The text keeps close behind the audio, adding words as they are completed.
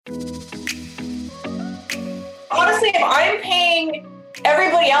Honestly, if I'm paying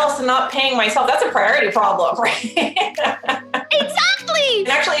everybody else and not paying myself, that's a priority problem, right? Exactly. And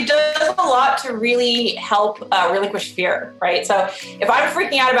actually, it does a lot to really help relinquish fear, right? So if I'm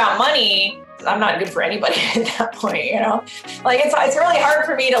freaking out about money, I'm not good for anybody at that point, you know? Like it's really hard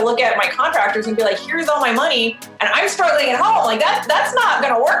for me to look at my contractors and be like, here's all my money, and I'm struggling at home. Like that's not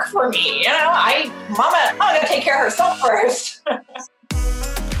gonna work for me, you know? Mama gotta take care of herself first.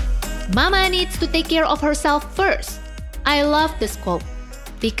 Mama needs to take care of herself first. I love this quote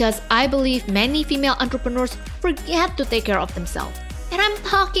because I believe many female entrepreneurs forget to take care of themselves. And I'm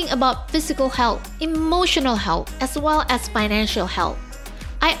talking about physical health, emotional health, as well as financial health.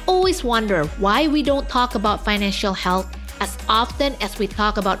 I always wonder why we don't talk about financial health as often as we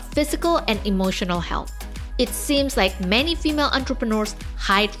talk about physical and emotional health. It seems like many female entrepreneurs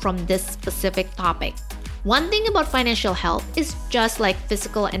hide from this specific topic. One thing about financial health is just like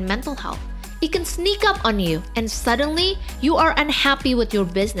physical and mental health. It can sneak up on you and suddenly you are unhappy with your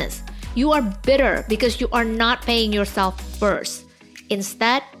business. You are bitter because you are not paying yourself first.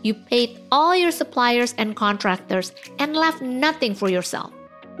 Instead, you paid all your suppliers and contractors and left nothing for yourself.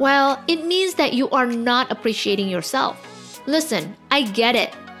 Well, it means that you are not appreciating yourself. Listen, I get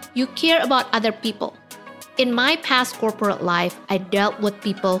it. You care about other people. In my past corporate life, I dealt with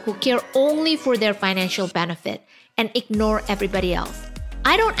people who care only for their financial benefit and ignore everybody else.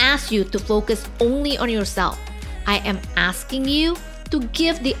 I don't ask you to focus only on yourself. I am asking you to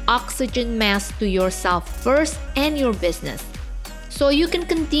give the oxygen mask to yourself first and your business, so you can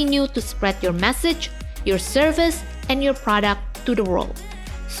continue to spread your message, your service, and your product to the world.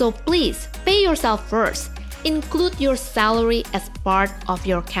 So please pay yourself first. Include your salary as part of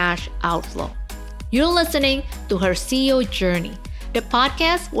your cash outflow. You're listening to Her CEO Journey, the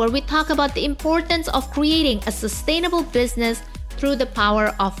podcast where we talk about the importance of creating a sustainable business through the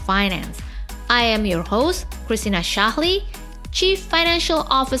power of finance. I am your host, Christina Shahli, Chief Financial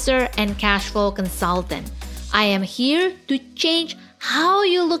Officer and Cash Flow Consultant. I am here to change how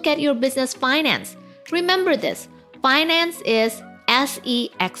you look at your business finance. Remember this, finance is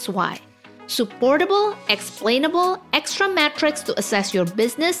SEXY. Supportable, explainable, extra metrics to assess your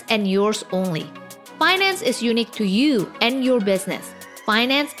business and yours only. Finance is unique to you and your business.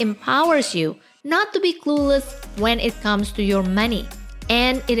 Finance empowers you not to be clueless when it comes to your money.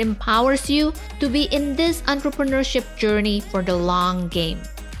 And it empowers you to be in this entrepreneurship journey for the long game.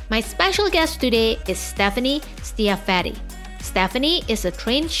 My special guest today is Stephanie Stiafetti. Stephanie is a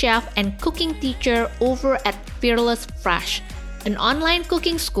trained chef and cooking teacher over at Fearless Fresh, an online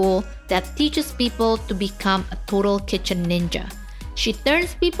cooking school that teaches people to become a total kitchen ninja. She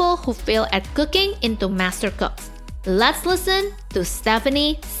turns people who fail at cooking into master cooks. Let's listen to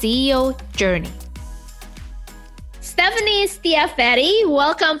Stephanie CEO Journey. Stephanie Stiafetti,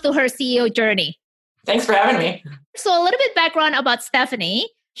 welcome to Her CEO Journey. Thanks for having me. So a little bit background about Stephanie.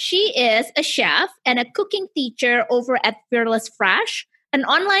 She is a chef and a cooking teacher over at Fearless Fresh, an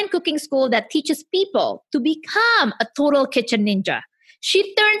online cooking school that teaches people to become a total kitchen ninja.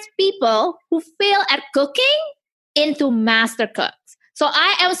 She turns people who fail at cooking into master cooks. So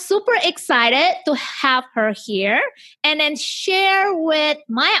I am super excited to have her here and then share with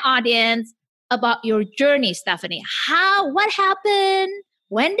my audience about your journey, Stephanie. What happened?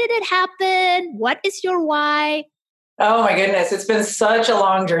 When did it happen? What is your why? Oh my goodness, it's been such a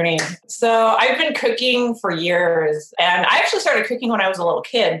long journey. So I've been cooking for years, and I actually started cooking when I was a little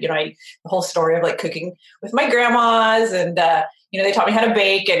kid. You know, the whole story of like cooking with my grandmas, and they taught me how to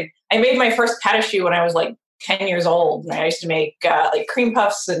bake. And I made my first pâte choux when I was like 10 years old. And I used to make like cream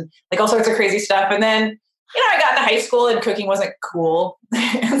puffs and like all sorts of crazy stuff. And then, I got into high school and cooking wasn't cool,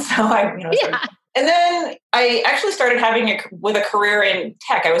 and so And then I actually started having a career in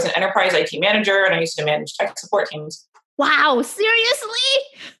tech. I was an enterprise IT manager, and I used to manage tech support teams. Wow, seriously?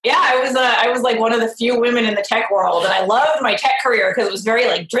 Yeah, I was like one of the few women in the tech world, and I loved my tech career because it was very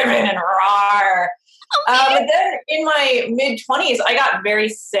like driven and raw. Okay. But then in my mid-20s, I got very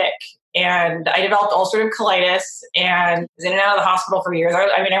sick, and I developed ulcerative colitis, and was in and out of the hospital for years.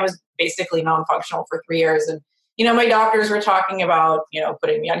 I was basically non-functional for 3 years, and my doctors were talking about,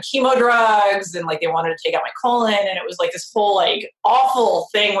 putting me on chemo drugs, and like they wanted to take out my colon. And it was like this whole like awful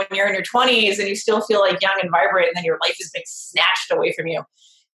thing when you're in your 20s and you still feel like young and vibrant, and then your life is being snatched away from you.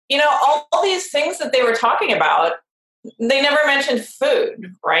 All these things that they were talking about, they never mentioned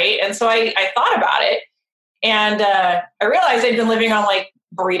food, right? And so I thought about it, and I realized I'd been living on like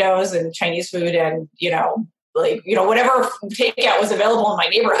burritos and Chinese food and, whatever takeout was available in my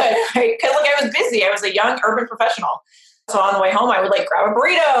neighborhood, right? Because I was busy. I was a young urban professional. So on the way home, I would like grab a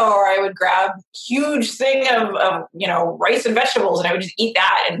burrito, or I would grab a huge thing of rice and vegetables, and I would just eat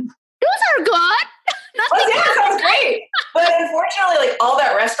that. And those are good. Nothing. Yeah, it sounds great. But unfortunately, like all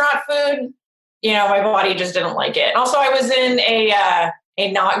that restaurant food, my body just didn't like it. And also, I was in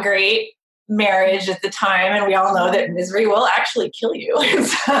a not great marriage at the time, and we all know that misery will actually kill you. And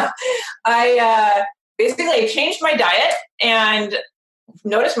so I basically changed my diet and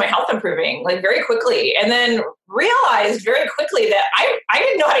noticed my health improving like very quickly, and then realized very quickly that I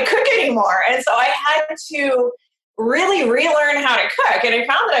didn't know how to cook anymore. And so I had to really relearn how to cook. And I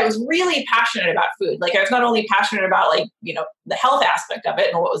found that I was really passionate about food. Like I was not only passionate about the health aspect of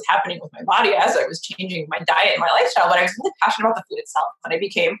it and what was happening with my body as I was changing my diet and my lifestyle, but I was really passionate about the food itself. And I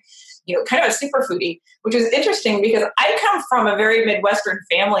became kind of a super foodie, which is interesting because I come from a very Midwestern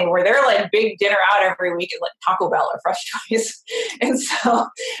family where they're like big dinner out every week at like Taco Bell or Fresh Choice. And so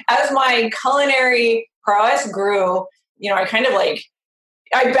as my culinary prowess grew, I kind of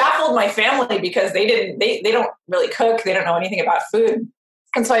I baffled my family because they don't really cook. They don't know anything about food.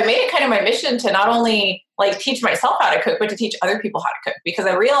 And so I made it kind of my mission to not only teach myself how to cook, but to teach other people how to cook, because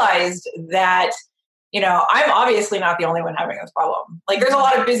I realized that I'm obviously not the only one having this problem. Like there's a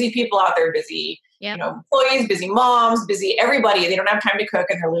lot of busy people out there, busy, employees, busy moms, busy everybody. They don't have time to cook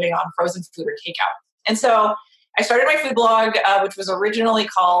and they're living on frozen food or takeout. And so I started my food blog, which was originally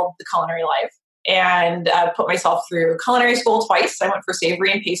called The Culinary Life, and put myself through culinary school twice. I went for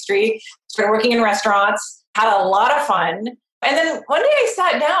savory and pastry, started working in restaurants, had a lot of fun. And then one day I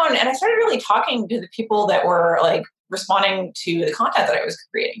sat down and I started really talking to the people that were responding to the content that I was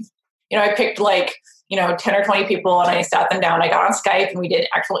creating. I picked 10 or 20 people and I sat them down. I got on Skype and we did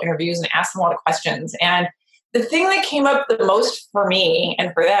actual interviews and asked them a lot of questions. And the thing that came up the most for me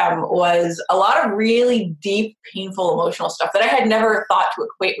and for them was a lot of really deep, painful, emotional stuff that I had never thought to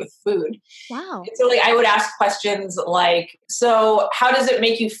equate with food. Wow. And so I would ask questions like, so how does it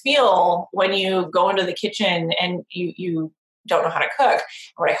make you feel when you go into the kitchen and you don't know how to cook?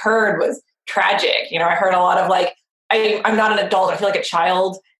 What I heard was tragic. I heard a lot of I'm not an adult. I feel like a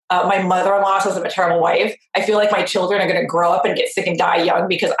child. My mother-in-law says I'm a terrible wife. I feel like my children are going to grow up and get sick and die young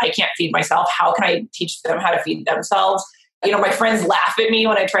because I can't feed myself. How can I teach them how to feed themselves? My friends laugh at me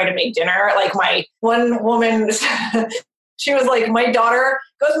when I try to make dinner. Like my one woman, she was like, my daughter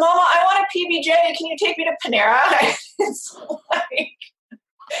goes, Mama, I want a PBJ. Can you take me to Panera?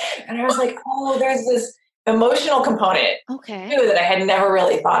 And I was like, oh, there's this emotional component too that I had never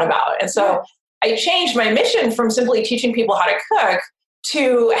really thought about. And so I changed my mission from simply teaching people how to cook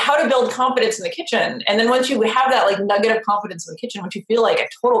to how to build confidence in the kitchen. And then once you have that nugget of confidence in the kitchen, once you feel like a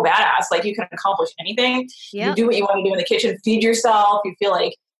total badass, you can accomplish anything, you do what you want to do in the kitchen, feed yourself, you feel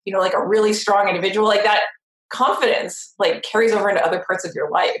like a really strong individual, that confidence carries over into other parts of your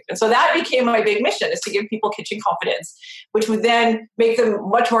life. And so that became my big mission, is to give people kitchen confidence, which would then make them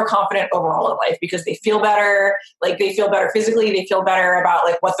much more confident overall in life because they feel better, they feel better physically, they feel better about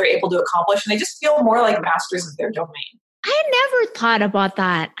what they're able to accomplish, and they just feel more like masters of their domain. I never thought about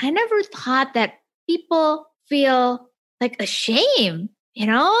that. I never thought that people feel ashamed,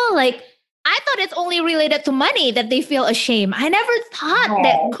 I thought it's only related to money that they feel ashamed. I never thought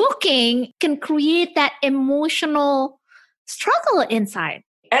that cooking can create that emotional struggle inside.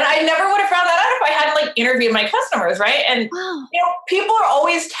 And I never would have found that out if I hadn't interviewed my customers, right? And people are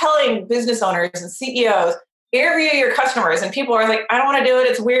always telling business owners and CEOs, interview your customers, and people are like, I don't want to do it.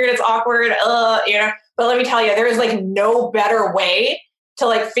 It's weird. It's awkward. But let me tell you, there is no better way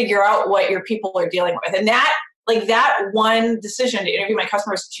to figure out what your people are dealing with. And that one decision to interview my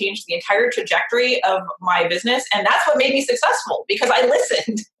customers changed the entire trajectory of my business. And that's what made me successful, because I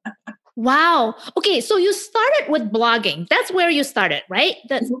listened. Wow. Okay. So you started with blogging. That's where you started, right?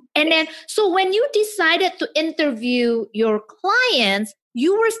 And then, so when you decided to interview your clients,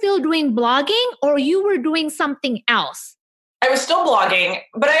 you were still doing blogging or you were doing something else? I was still blogging,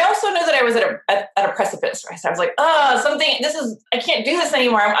 but I also knew that I was at a precipice. Right? So I was like, I can't do this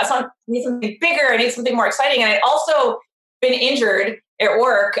anymore. I need something bigger. I need something more exciting. And I'd also been injured at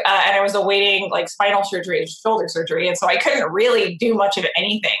work and I was awaiting spinal surgery and shoulder surgery. And so I couldn't really do much of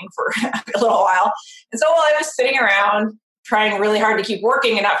anything for a little while. And so while I was sitting around trying really hard to keep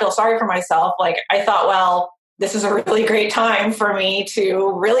working and not feel sorry for myself, I thought, well, this is a really great time for me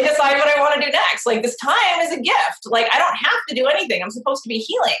to really decide what I want to do next. This time is a gift. I don't have to do anything. I'm supposed to be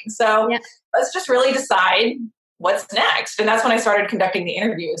healing. So let's just really decide what's next. And that's when I started conducting the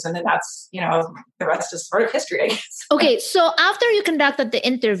interviews. And then that's, the rest is sort of history, I guess. Okay. So after you conducted the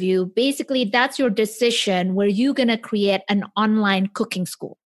interview, basically that's your decision where you're going to create an online cooking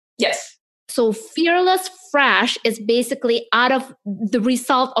school. Yes. So Fearless Fresh is basically out of the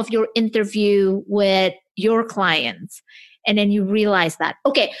result of your interview with your clients. And then you realize that.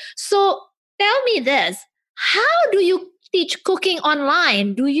 Okay. So tell me this, how do you teach cooking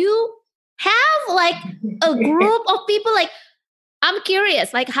online? Do you have have like a group of people? Like, I'm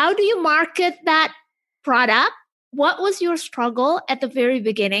curious, like, how do you market that product? What was your struggle at the very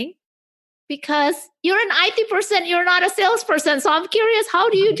beginning? Because you're an IT person, you're not a salesperson. So I'm curious, how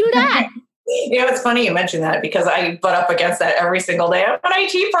do you do that? It's funny you mentioned that because I butt up against that every single day. I'm an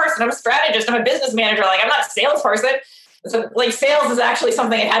IT person. I'm a strategist. I'm a business manager. Like, I'm not a salesperson. So, like, sales is actually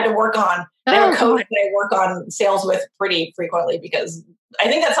something I had to work on. I have a coach that I work on sales with pretty frequently because I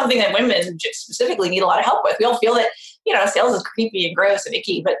think that's something that women specifically need a lot of help with. We all feel that, sales is creepy and gross and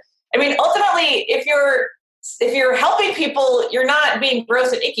icky. But I mean, ultimately, if you're helping people, you're not being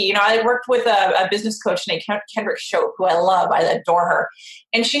gross and icky. I worked with a business coach named Kendrick Shope, who I love. I adore her.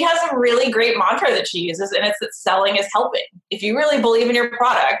 And she has a really great mantra that she uses, and it's that selling is helping. If you really believe in your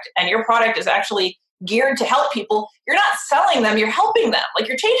product and your product is actually geared to help people, you're not selling them, you're helping them. Like,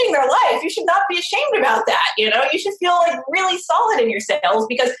 you're changing their life. You should not be ashamed about that. You should feel like really solid in your sales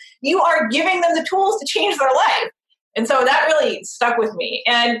because you are giving them the tools to change their life. And so that really stuck with me.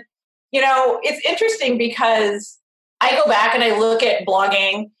 And it's interesting because I go back and I look at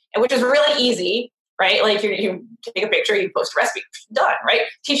blogging, which is really easy, right? Like, you take a picture, you post a recipe, done, right?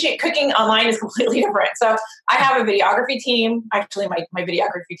 Cooking online is completely different. So I have a videography team. Actually, my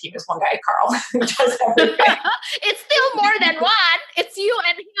videography team is one guy, Carl, who does everything. It's still more than one. It's you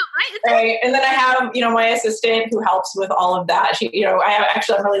and him, right? Right. And then I have, my assistant who helps with all of that.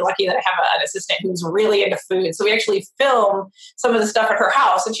 I'm really lucky that I have an assistant who's really into food. So we actually film some of the stuff at her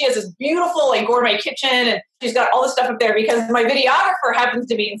house. And she has this beautiful, like, gourmet kitchen, and she's got all the stuff up there because my videographer happens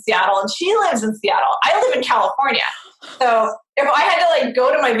to be in Seattle and she lives in Seattle. I live in California. So if I had to, like,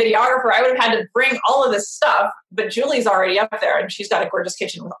 go to my videographer, I would have had to bring all of this stuff. But Julie's already up there and she's got a gorgeous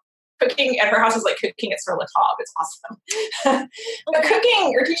kitchen with cooking, and her house is like cooking at Sur La Table. It's awesome. But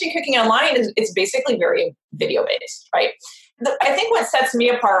cooking or teaching cooking online it's basically very video based, right? I think what sets me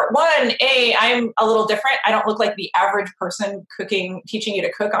apart, one, I'm a little different. I don't look like the average person teaching you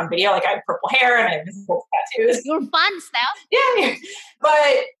to cook on video. Like, I have purple hair and I have visible tattoos. You're fun stuff. Yeah.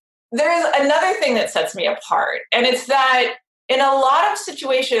 But there's another thing that sets me apart. And it's that in a lot of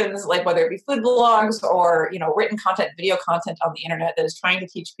situations, like whether it be food blogs or, written content, video content on the internet that is trying to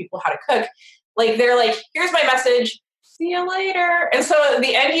teach people how to cook, like, they're like, here's my message, see you later. And so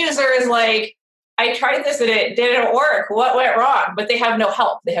the end user is like, I tried this and it didn't work. What went wrong? But they have no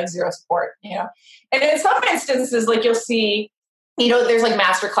help. They have zero support, And in some instances, like, you'll see, there's like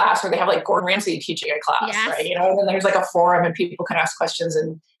master class where they have like Gordon Ramsay teaching a class, yes. Right? And then there's like a forum and people can ask questions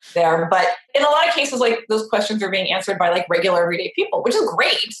in there. But in a lot of cases, like, those questions are being answered by like regular everyday people, which is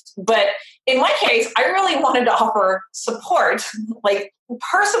great. But in my case, I really wanted to offer support, like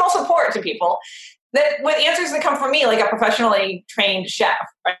personal support to people that with answers that come from me, like a professionally trained chef,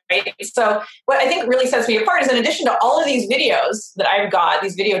 right? So what I think really sets me apart is, in addition to all of these videos that I've got,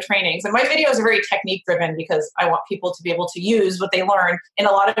 these video trainings, and my videos are very technique driven because I want people to be able to use what they learn in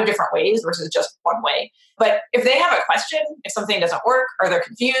a lot of different ways versus just one way. But if they have a question, if something doesn't work or they're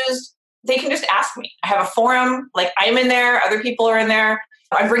confused, they can just ask me. I have a forum, like, I'm in there, other people are in there.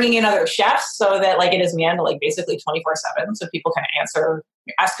 I'm bringing in other chefs so that, like, it is manned, like, basically 24/7, so people can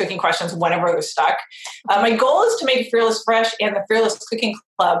ask cooking questions whenever they're stuck. My goal is to make Fearless Fresh and the Fearless Cooking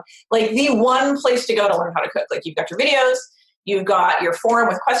Club like the one place to go to learn how to cook. Like, you've got your videos, you've got your forum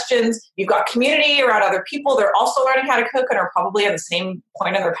with questions, you've got community around other people. They're also learning how to cook and are probably at the same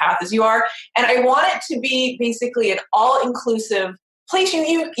point in their path as you are. And I want it to be basically an all-inclusive place.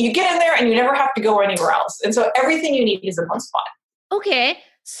 You get in there and you never have to go anywhere else. And so everything you need is in one spot. Okay,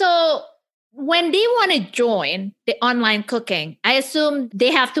 so when they want to join the online cooking, I assume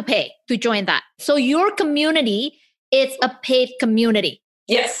they have to pay to join that. So your community, it's a paid community.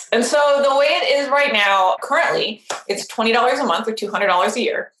 Yes. And so the way it is right now, currently, it's $20 a month or $200 a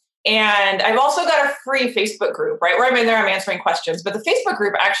year. And I've also got a free Facebook group, right? Where I'm in there, I'm answering questions. But the Facebook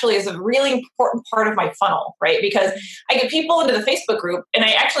group actually is a really important part of my funnel, right? Because I get people into the Facebook group and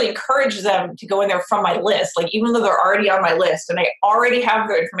I actually encourage them to go in there from my list. Like, even though they're already on my list and I already have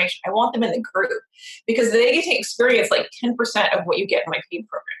their information, I want them in the group because they get to experience like 10% of what you get in my paid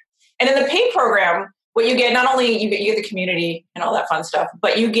program. And in the paid program, what you get, not only you get the community and all that fun stuff,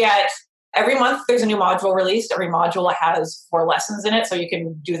 but you get every month there's a new module released. Every module has 4 lessons in it, so you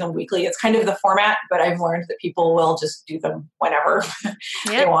can do them weekly. It's kind of the format, but I've learned that people will just do them whenever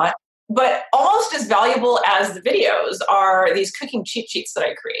they want. But almost as valuable as the videos are these cooking cheat sheets that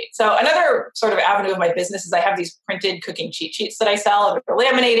I create. So another sort of avenue of my business is I have these printed cooking cheat sheets that I sell. They're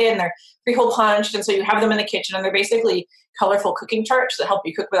laminated and they're pre-hole punched. And so you have them in the kitchen and they're basically colorful cooking charts that help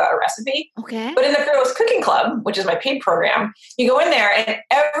you cook without a recipe. Okay. But in the Fearless Cooking Club, which is my paid program, you go in there and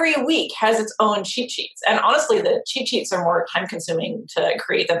every week has its own cheat sheets. And honestly, the cheat sheets are more time consuming to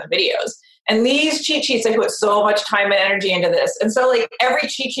create than the videos. And these cheat sheets, I put so much time and energy into this. And so like every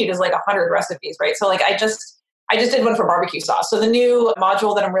cheat sheet is like 100 recipes, right? So like I just did one for barbecue sauce. So the new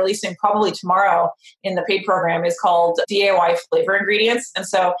module that I'm releasing probably tomorrow in the paid program is called DIY flavor ingredients. And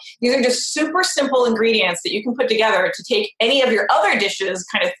so these are just super simple ingredients that you can put together to take any of your other dishes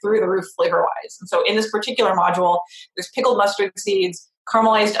kind of through the roof flavor-wise. And so in this particular module, there's pickled mustard seeds,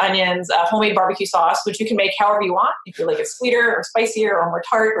 caramelized onions, homemade barbecue sauce, which you can make however you want. If you like it sweeter or spicier or more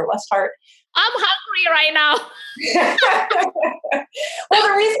tart or less tart. I'm hungry right now. Well,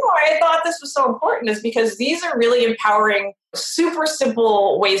 the reason why I thought this was so important is because these are really empowering, super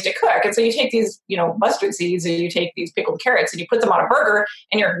simple ways to cook. And so you take these, mustard seeds, and you take these pickled carrots, and you put them on a burger,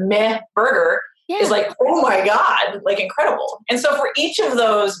 and your meh burger is like, oh my God, like incredible. And so for each of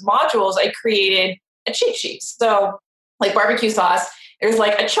those modules, I created a cheat sheet. So like barbecue sauce, there's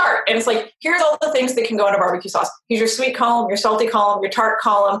like a chart, and it's like, here's all the things that can go into barbecue sauce. Here's your sweet column, your salty column, your tart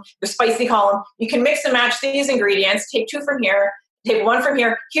column, your spicy column. You can mix and match these ingredients, take 2 from here, take 1 from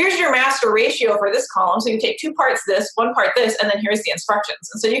here. Here's your master ratio for this column. So you take 2 parts this, 1 part this, and then here's the instructions.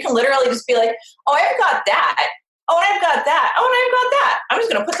 And so you can literally just be like, oh, I've got that. Oh, and I've got that. Oh, and I've got that. I'm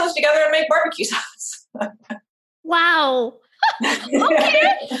just going to put those together and make barbecue sauce. Wow. Okay.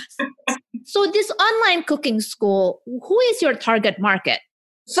 So this online cooking school, who is your target market?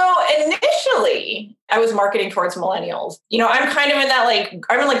 So initially, I was marketing towards millennials. I'm kind of in that,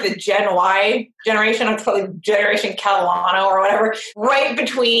 I'm in the Gen Y generation. I'm probably Generation Catalano or whatever, right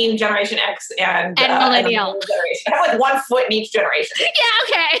between Generation X and millennial generation. I have 1 foot in each generation. Yeah,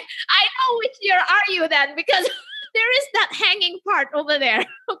 okay. I know which year are you then, because there is that hanging part over there.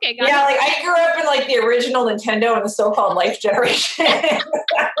 Okay, got it. Yeah, I grew up in the original Nintendo and the so-called Life generation.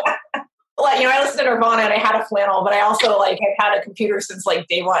 I listened to Nirvana and I had a flannel, but I also I've had a computer since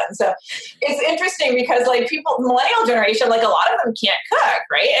day one. So it's interesting because people, millennial generation, a lot of them can't cook,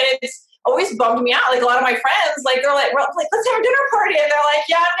 right? And it's always bummed me out. A lot of my friends, they're like, let's have a dinner party. And they're like,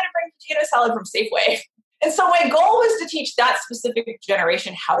 yeah, I'm going to bring potato salad from Safeway. And so my goal was to teach that specific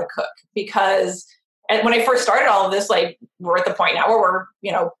generation how to cook, because when I first started all of this, we're at the point now where we're,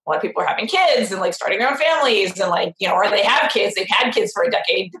 a lot of people are having kids and starting their own families and or they have kids, they've had kids for a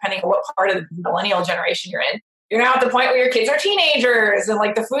decade, depending on what part of the millennial generation you're in. You're now at the point where your kids are teenagers and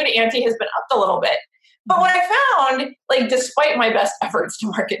the food ante has been upped a little bit. But what I found, despite my best efforts to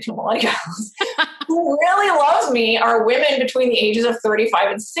market to millennials, who really loves me are women between the ages of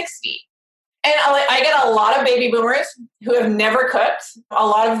 35 and 60. And I get a lot of baby boomers who have never cooked. A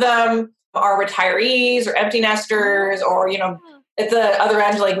lot of them are retirees or empty nesters, or at the other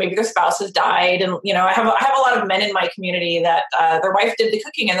end, maybe their spouse has died, and I have a lot of men in my community that their wife did the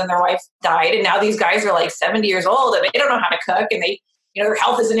cooking and then their wife died, and now these guys are 70 years old and they don't know how to cook, and they their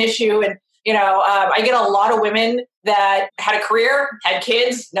health is an issue, and I get a lot of women that had a career, had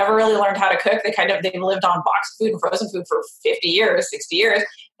kids, never really learned how to cook. They've lived on boxed food and frozen food for 50 years, 60 years,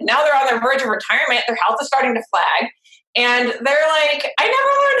 and now they're on the verge of retirement. Their health is starting to flag. And they're like, I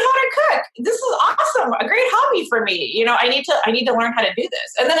never learned how to cook. This is awesome. A great hobby for me. I need to learn how to do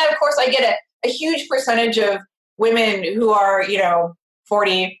this. And then of course I get a huge percentage of women who are,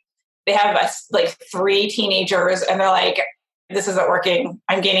 40. They have 3 teenagers and they're like, this isn't working.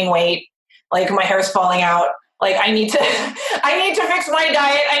 I'm gaining weight. My hair's falling out. I need to fix my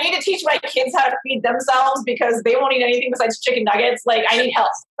diet. I need to teach my kids how to feed themselves because they won't eat anything besides chicken nuggets. I need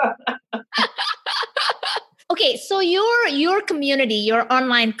help. Okay, so your community, your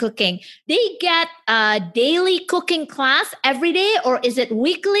online cooking, they get a daily cooking class every day, or is it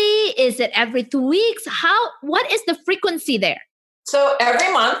weekly? Is it every 2 weeks? What is the frequency there? So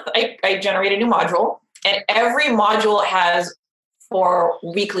every month I generate a new module, and every module has 4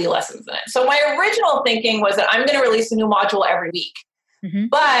 weekly lessons in it. So my original thinking was that I'm going to release a new module every week. Mm-hmm.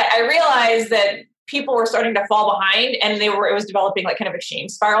 But I realized that people were starting to fall behind, and it was developing kind of a shame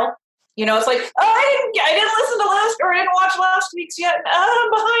spiral. It's I didn't listen to last, or I didn't watch last week's yet. I'm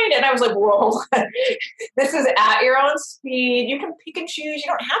behind. And I was like, whoa, this is at your own speed. You can pick and choose. You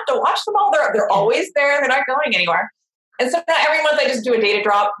don't have to watch them all. They're always there. They're not going anywhere. And so now every month I just do a data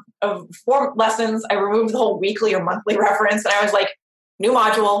drop of 4 lessons. I removed the whole weekly or monthly reference. And I was like, new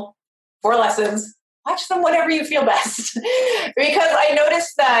module, 4 lessons, watch them whenever you feel best. Because I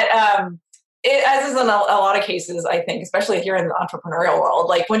noticed that, as is in a lot of cases, I think, especially if you're in the entrepreneurial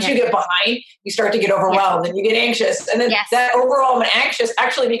world, once you get behind, you start to get overwhelmed and you get anxious. And then that overwhelm and anxious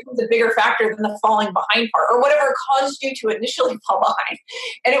actually becomes a bigger factor than the falling behind part, or whatever caused you to initially fall behind.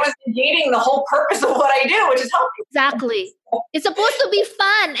 And it was negating the whole purpose of what I do, which is helping. Exactly. It's supposed to be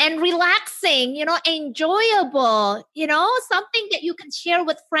fun and relaxing, enjoyable, something that you can share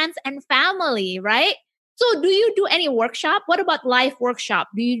with friends and family, right? So do you do any workshop? What about live workshop?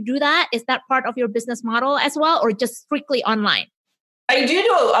 Do you do that? Is that part of your business model as well, or just strictly online? I do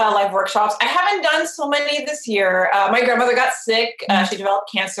live workshops. I haven't done so many this year. My grandmother got sick. She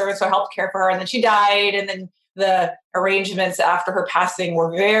developed cancer, so I helped care for her. And then she died. And then the arrangements after her passing were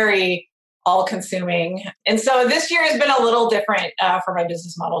very all-consuming. And so this year has been a little different for my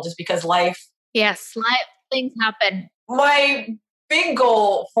business model, just because life. Yes, life things happen. My big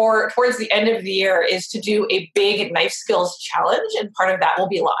goal for towards the end of the year is to do a big knife skills challenge, and part of that will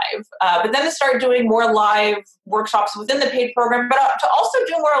be live. But then to start doing more live workshops within the paid program, but to also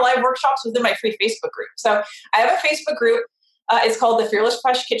do more live workshops within my free Facebook group. So I have a Facebook group. It's called the Fearless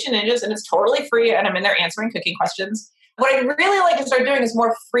Fresh Kitchen Ninjas, and it's totally free, and I'm in there answering cooking questions. What I'd really like to start doing is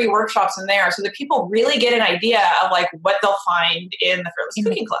more free workshops in there so that people really get an idea of like what they'll find in the Fearless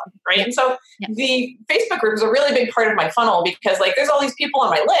Cooking Club, right? And so the Facebook group is a really big part of my funnel, because like there's all these people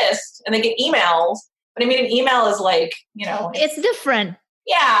on my list and they get emails, but I mean, an email is like, it's different.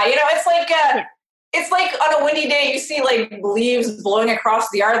 Yeah. It's like on a windy day, you see like leaves blowing across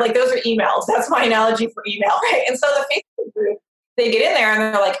the yard. Like those are emails. That's my analogy for email, right? And so the Facebook group, they get in there and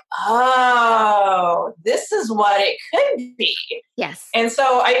they're like, oh, this is what it could be. Yes. And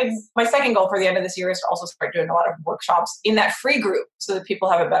so my second goal for the end of this year is to also start doing a lot of workshops in that free group so that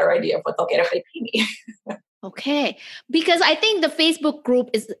people have a better idea of what they'll get if they pay me. Okay. Because I think the Facebook group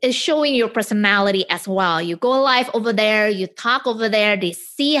is showing your personality as well. You go live over there, you talk over there, they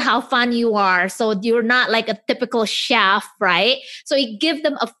see how fun you are. So you're not like a typical chef, right? So you give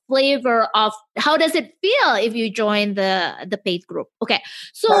them a flavor of how does it feel if you join the paid group. Okay.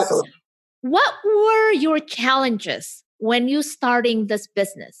 So Absolutely. What were your challenges when you starting this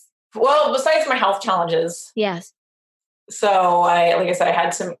business? Well, besides my health challenges. Yes. So like I said, I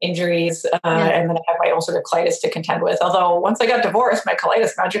had some injuries and then I had my ulcerative colitis to contend with. Although once I got divorced, my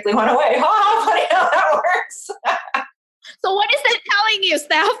colitis magically went away. Ha, funny how that works. So what is that telling you,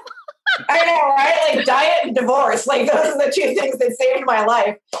 Steph? I know, right? Like diet and divorce. Like those are the two things that saved my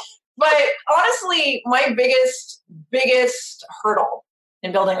life. But honestly, my biggest hurdle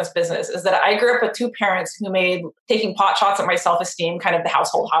in building this business is that I grew up with two parents who made taking pot shots at my self-esteem kind of the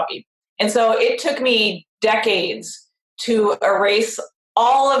household hobby. And so it took me decades to erase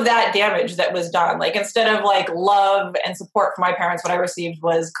all of that damage that was done. Like instead of like love and support from my parents, what I received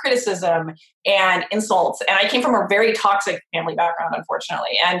was criticism and insults. And I came from a very toxic family background,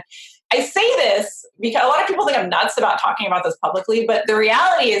 unfortunately. And I say this because a lot of people think I'm nuts about talking about this publicly, but the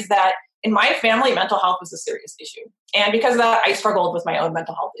reality is that in my family, mental health was a serious issue. And because of that, I struggled with my own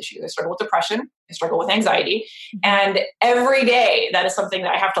mental health issues. I struggled with depression. I struggled with anxiety. And every day that is something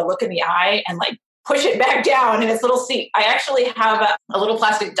that I have to look in the eye and like push it back down in its little seat. I actually have a little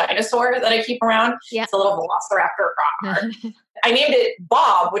plastic dinosaur that I keep around. Yeah. It's a little velociraptor. I named it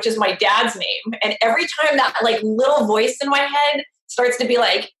Bob, which is my dad's name. And every time that like little voice in my head starts to be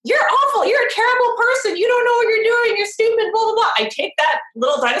like, you're awful, you're a terrible person, you don't know what you're doing, you're stupid, blah, blah, blah. I take that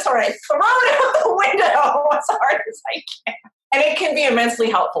little dinosaur and I throw it out the window as hard as I can. And it can be immensely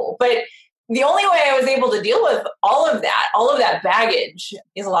helpful. But the only way I was able to deal with all of that baggage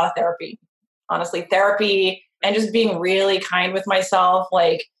is a lot of therapy. Honestly, therapy and just being really kind with myself.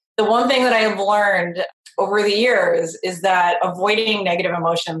 Like the one thing that I've learned over the years is that avoiding negative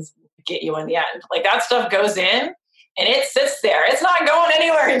emotions get you in the end. Like that stuff goes in and it sits there. It's not going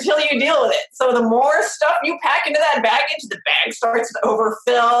anywhere until you deal with it. So the more stuff you pack into that baggage, the bag starts to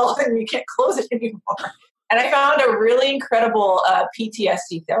overfill and you can't close it anymore. And I found a really incredible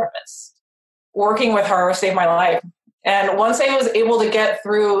PTSD therapist. Working with her saved my life. And once I was able to get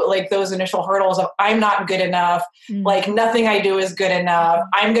through like those initial hurdles of I'm not good enough, like nothing I do is good enough,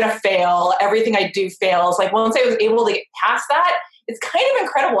 I'm going to fail, everything I do fails. Like once I was able to get past that, it's kind of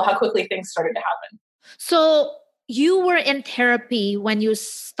incredible how quickly things started to happen. So you were in therapy when you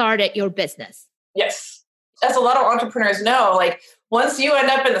started your business? Yes. As a lot of entrepreneurs know, like once you end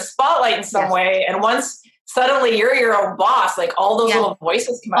up in the spotlight in some way and once suddenly you're your own boss, like all those little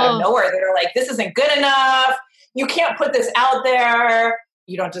voices come out of nowhere that are like, this isn't good enough. You can't put this out there.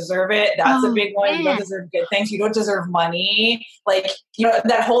 You don't deserve it. That's a big one. You don't deserve good things. You don't deserve money. Like,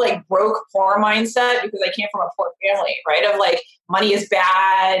 that whole like broke poor mindset, because I came from a poor family, right? Of like, money is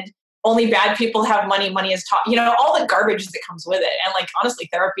bad. Only bad people have money. Money is taught, all the garbage that comes with it. And like, honestly,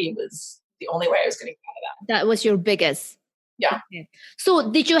 therapy was the only way I was going to get out of that. That was your biggest. Yeah. Okay. So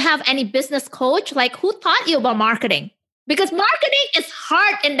did you have any business coach? Like who taught you about marketing? Because marketing is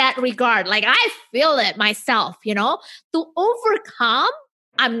hard in that regard. Like I feel it myself, to overcome,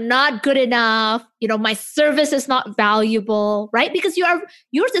 I'm not good enough. My service is not valuable, right? Because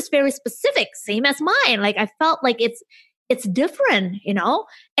yours is very specific, same as mine. Like I felt like it's different,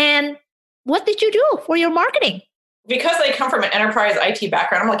 and What did you do for your marketing? Because I come from an enterprise IT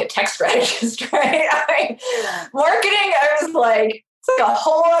background, I'm like a tech strategist, right? Marketing, I was like, it's like a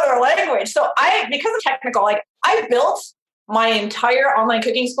whole other language. So because of technical, like I built my entire online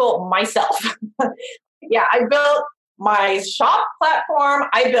cooking school myself. Yeah, I built my shop platform.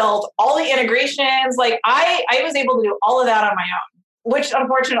 I built all the integrations. Like I was able to do all of that on my own, which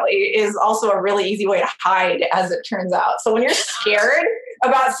unfortunately is also a really easy way to hide, as it turns out. So when you're scared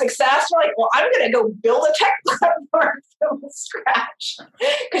about success, you're like, well, I'm going to go build a tech platform from scratch,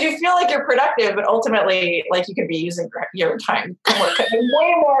 because you feel like you're productive, but ultimately, like you could be using your time to work in a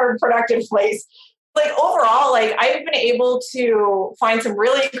way more productive place. Like overall, like I've been able to find some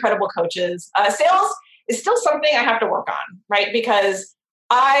really incredible coaches. Sales is still something I have to work on, right? Because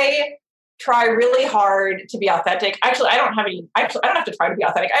I try really hard to be authentic. Actually, I don't have to try to be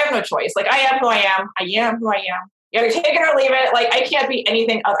authentic. I have no choice. Like I am who I am. I am who I am. You either take it or leave it. Like I can't be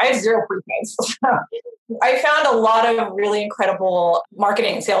anything else. I have zero pretense. I found a lot of really incredible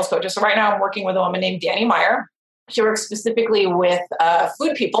marketing and sales coaches. So right now I'm working with a woman named Danny Meyer. She works specifically with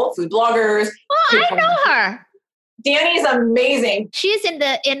food people, food bloggers. Oh, I know her. Danny's amazing. She's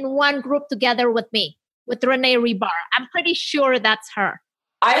in one group together with me, with Renee Rebar. I'm pretty sure that's her.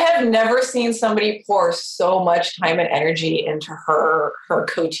 I have never seen somebody pour so much time and energy into her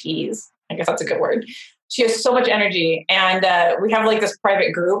coachees. I guess that's a good word. She has so much energy, and we have like this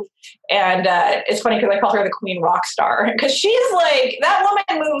private group, and it's funny because I call her the Queen Rock Star, because she's like, that woman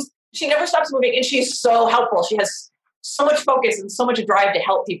moves, she never stops moving, and she's so helpful. She has so much focus and so much drive to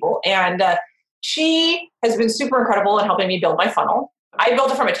help people, and she has been super incredible in helping me build my funnel. I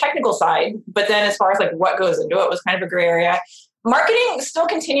built it from a technical side, but then as far as like what goes into it was kind of a gray area. Marketing still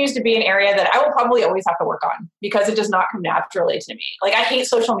continues to be an area that I will probably always have to work on, because it does not come naturally to me. Like I hate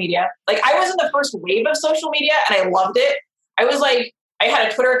social media. Like I was in the first wave of social media and I loved it. I was like, I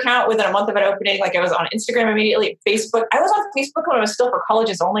had a Twitter account within a month of it opening. Like I was on Instagram immediately, Facebook. I was on Facebook when I was still for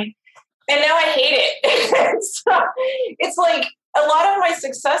colleges only. And now I hate it. So it's like a lot of my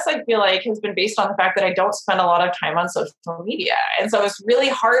success, I feel like, has been based on the fact that I don't spend a lot of time on social media. And so it's really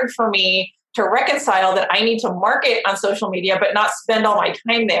hard for me to reconcile that I need to market on social media, but not spend all my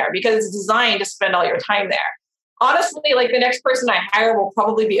time there, because it's designed to spend all your time there. Honestly, like the next person I hire will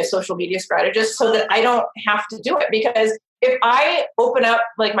probably be a social media strategist, so that I don't have to do it. Because if I open up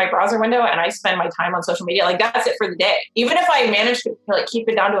like my browser window and I spend my time on social media, like that's it for the day. Even if I manage to like keep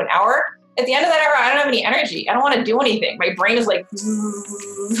it down to an hour, at the end of that hour, I don't have any energy. I don't want to do anything. My brain is like,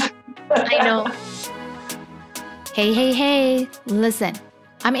 I know. Hey, listen.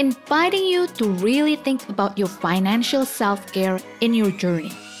 I'm inviting you to really think about your financial self-care in your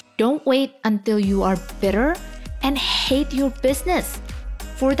journey. Don't wait until you are bitter and hate your business.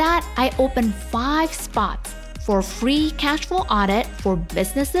 For that, I opened 5 spots for free cash flow audit for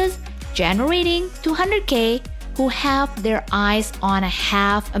businesses generating $200K who have their eyes on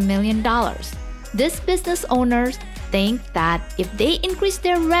 $500,000. These business owners think that if they increase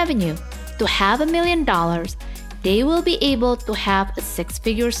their revenue to $500,000, they will be able to have a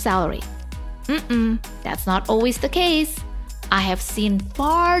 6-figure salary. That's not always the case. I have seen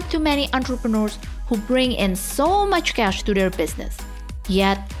far too many entrepreneurs who bring in so much cash to their business,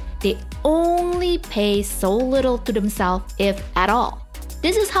 yet they only pay so little to themselves, if at all.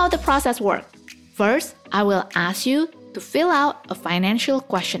 This is how the process works. First, I will ask you to fill out a financial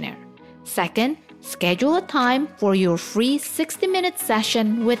questionnaire. Second, schedule a time for your free 60-minute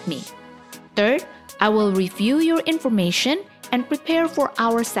session with me. Third, I will review your information and prepare for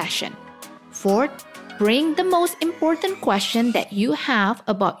our session. Fourth, bring the most important question that you have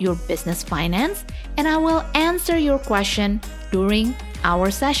about your business finance, and I will answer your question during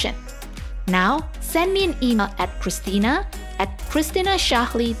our session. Now, send me an email at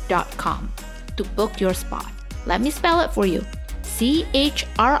christina@christinashahley.com to book your spot. Let me spell it for you.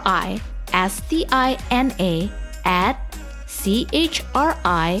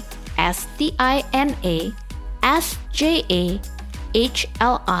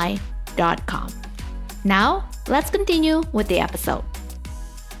 Now, let's continue with the episode.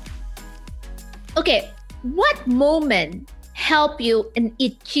 Okay, what moment helped you in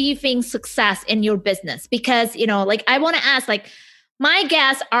achieving success in your business? Because, like I want to ask, like my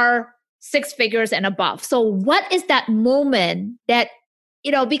guests are 6 figures and above. So what is that moment that,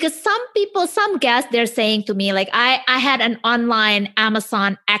 because some guests, they're saying to me, like I had an online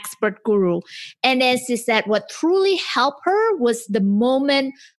Amazon expert guru. And then she said what truly helped her was the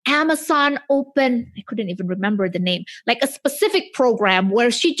moment Amazon opened, I couldn't even remember the name, like a specific program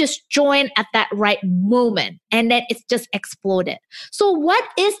where she just joined at that right moment. And then it's just exploded. So what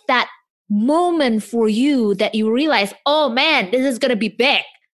is that moment for you that you realize, oh man, this is going to be big?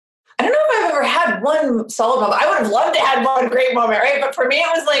 I don't know if I've ever had one solid moment. I would have loved to have one great moment, right? But for me, it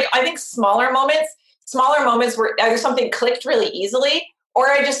was like, I think smaller moments where either something clicked really easily, or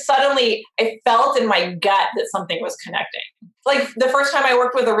I just suddenly, I felt in my gut that something was connecting. Like the first time I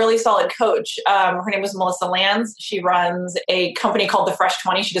worked with a really solid coach, her name was Melissa Lands. She runs a company called The Fresh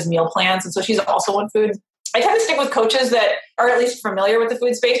 20. She does meal plans. And so she's also in food. I tend to stick with coaches that are at least familiar with the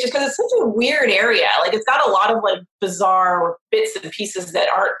food space just because it's such a weird area. Like it's got a lot of like bizarre bits and pieces that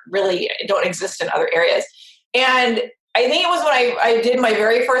don't exist in other areas. And I think it was when I did my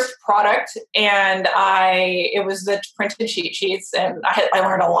very first product, and it was the printed cheat sheets, and I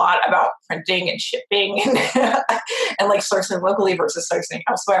learned a lot about printing and shipping and, and like sourcing locally versus sourcing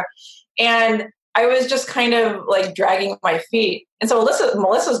elsewhere. And I was just kind of like dragging my feet. And so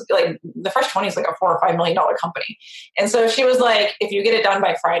Melissa's like, The Fresh 20 is like a $4 or $5 million company. And so she was like, if you get it done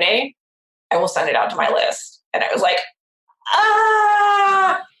by Friday, I will send it out to my list. And I was like,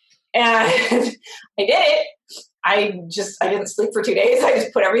 and I did it. I didn't sleep for 2 days. I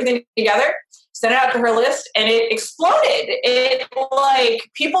just put everything together, sent it out to her list, and it exploded. It like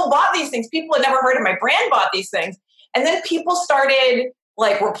people bought these things. People had never heard of my brand bought these things. And then people started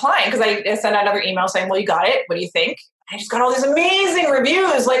like replying, because I sent out another email saying, well, you got it. What do you think? I just got all these amazing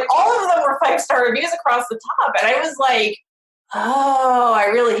reviews. Like all of them were 5-star reviews across the top. And I was like, oh, I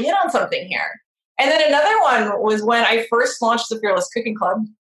really hit on something here. And then another one was when I first launched the Fearless Cooking Club.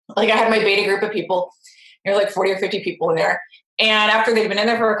 Like I had my beta group of people. There were like 40 or 50 people in there. And after they'd been in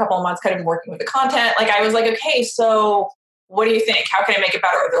there for a couple of months, kind of working with the content, like I was like, okay, so what do you think? How can I make it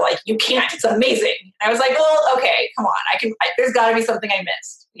better? They're like, you can't, it's amazing. And I was like, well, okay, come on. There's gotta be something I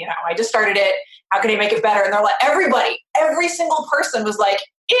missed. I just started it. How can I make it better? And they're like, every single person was like,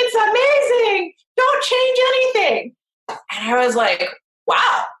 it's amazing. Don't change anything. And I was like,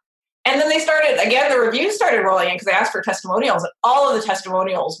 wow. And then the reviews started rolling in because I asked for testimonials, and all of the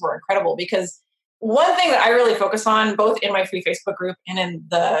testimonials were incredible, because one thing that I really focus on, both in my free Facebook group and in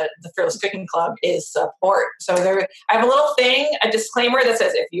the Fearless Cooking Club, is support. So I have a little thing, a disclaimer that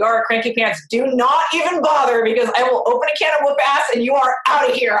says, if you are a cranky pants, do not even bother, because I will open a can of whoop ass and you are out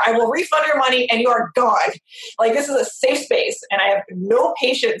of here. I will refund your money and you are gone. Like, this is a safe space, and I have no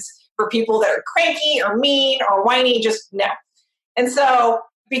patience for people that are cranky or mean or whiny. Just no. And so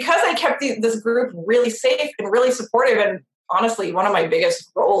because I kept this group really safe and really supportive, and honestly, one of my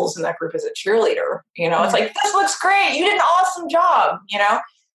biggest roles in that group is a cheerleader. It's like, this looks great. You did an awesome job.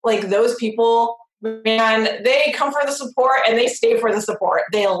 Like those people, man, they come for the support and they stay for the support.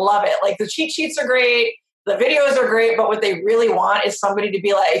 They love it. Like the cheat sheets are great. The videos are great. But what they really want is somebody to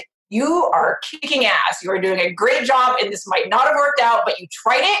be like, you are kicking ass. You are doing a great job. And this might not have worked out, but you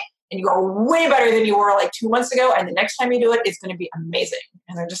tried it and you are way better than you were like 2 months ago. And the next time you do it, it's going to be amazing.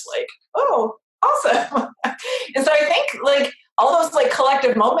 And they're just like, oh, awesome. And so I think like all those like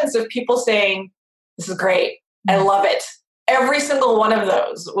collective moments of people saying, this is great. I love it. Every single one of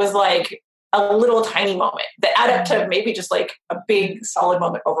those was like a little tiny moment that add up to maybe just like a big solid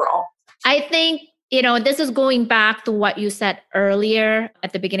moment overall. I think, this is going back to what you said earlier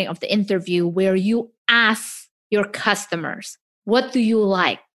at the beginning of the interview, where you ask your customers, what do you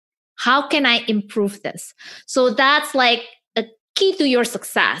like? How can I improve this? So that's like key to your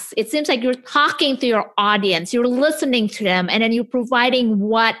success. It seems like you're talking to your audience, you're listening to them, and then you're providing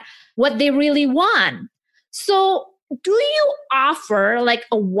what they really want. So do you offer like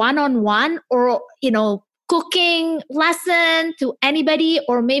a one-on-one or, cooking lesson to anybody,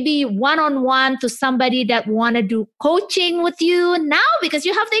 or maybe one-on-one to somebody that want to do coaching with you now because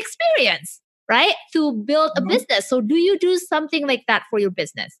you have the experience, right? To build a business. So do you do something like that for your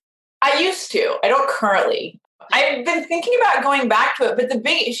business? I used to. I don't currently. I've been thinking about going back to it, but the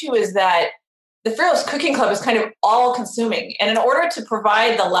big issue is that the Fearless Cooking Club is kind of all consuming. And in order to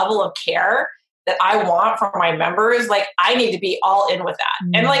provide the level of care that I want for my members, like I need to be all in with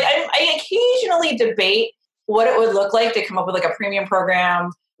that. And like I occasionally debate what it would look like to come up with like a premium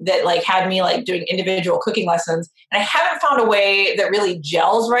program that like had me like doing individual cooking lessons. And I haven't found a way that really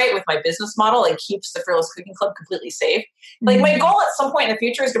gels right with my business model and keeps the Fearless Cooking Club completely safe. Like my goal at some point in the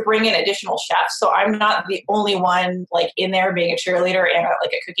future is to bring in additional chefs. So I'm not the only one like in there being a cheerleader and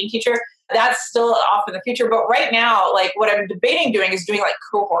like a cooking teacher. That's still off in the future. But right now, like what I'm debating doing is doing like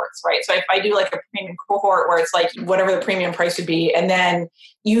cohorts, right? So if I do like a premium cohort where it's like whatever the premium price would be, and then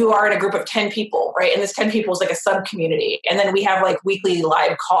you are in a group of 10 people, right? And this 10 people is like a sub community. And then we have like weekly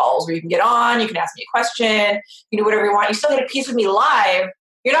live calls where you can get on, you can ask me a question, you do whatever you want. You still get a piece of me live.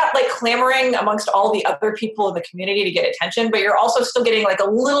 You're not like clamoring amongst all the other people in the community to get attention, but you're also still getting like a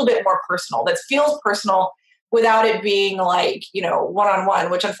little bit more personal. That feels personal without it being like,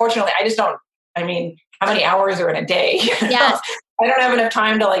 one-on-one, which unfortunately I just don't, how many hours are in a day? Yes. I don't have enough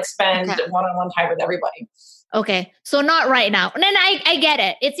time to like spend one-on-one time with everybody. Okay. So not right now. And then I get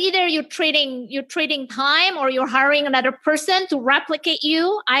it. It's either you're trading time or you're hiring another person to replicate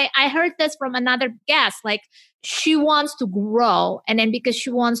you. I heard this from another guest. Like she wants to grow. And then because she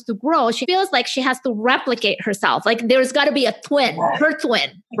wants to grow, she feels like she has to replicate herself. Like there's got to be a twin, her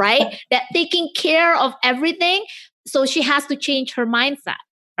twin, right? That taking care of everything. So she has to change her mindset.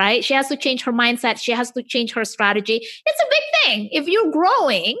 Right? She has to change her mindset. She has to change her strategy. It's a big thing. If you're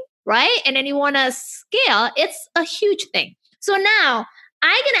growing, right? And then you want to scale, it's a huge thing. So now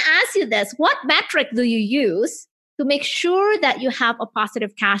I'm going to ask you this. What metric do you use to make sure that you have a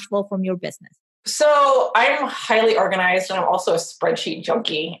positive cash flow from your business? So I'm highly organized and I'm also a spreadsheet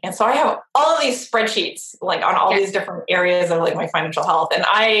junkie. And so I have all of these spreadsheets like on all these different areas of like my financial health. And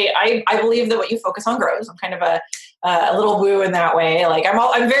I believe that what you focus on grows. I'm kind of a little woo in that way. Like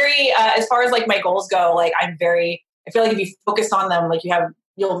I'm very, as far as like my goals go, like I feel like if you focus on them, like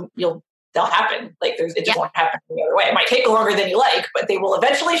they'll happen. Like it just won't happen the other way. It might take longer than you like, but they will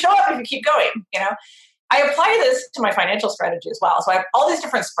eventually show up if you keep going, you know? I apply this to my financial strategy as well. So I have all these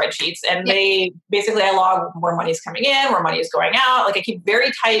different spreadsheets and I log where money's coming in, where money is going out. Like I keep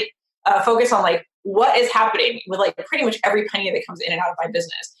very tight focus on like what is happening with like pretty much every penny that comes in and out of my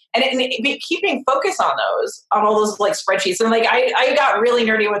business. And keeping focus on all those like spreadsheets. And like, I got really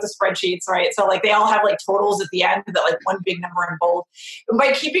nerdy with the spreadsheets, right? So like they all have like totals at the end that like one big number in bold. And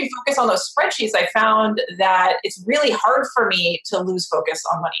by keeping focus on those spreadsheets, I found that it's really hard for me to lose focus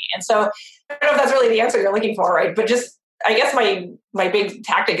on money. And so I don't know if that's really the answer you're looking for, right? But just, I guess my big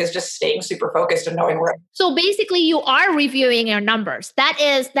tactic is just staying super focused and knowing where. So basically you are reviewing your numbers. That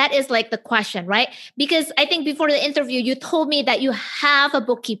is like the question, right? Because I think before the interview, you told me that you have a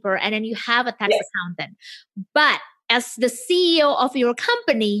bookkeeper and then you have a tax accountant. But as the CEO of your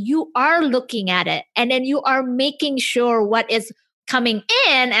company, you are looking at it and then you are making sure what is coming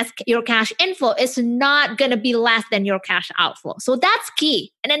in as your cash inflow is not going to be less than your cash outflow. So that's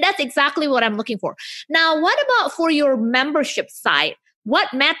key. And then that's exactly what I'm looking for. Now, what about for your membership side?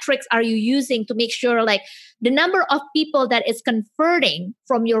 What metrics are you using to make sure like the number of people that is converting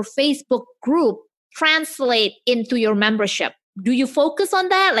from your Facebook group translate into your membership? Do you focus on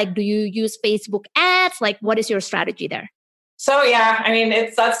that? Like, do you use Facebook ads? Like, what is your strategy there? So yeah, I mean,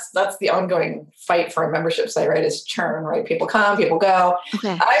 that's the ongoing fight for a membership site, right? Is churn, right? People come, people go.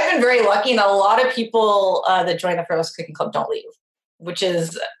 Okay. I've been very lucky, and a lot of people that join the Fearless Cooking Club don't leave, which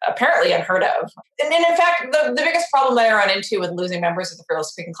is apparently unheard of. And in fact, the biggest problem that I run into with losing members of the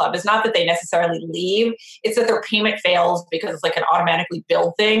Fearless Cooking Club is not that they necessarily leave; it's that their payment fails because it's like an automatically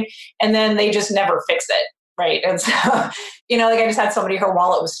billed thing, and then they just never fix it. Right. And so, like I just had somebody, her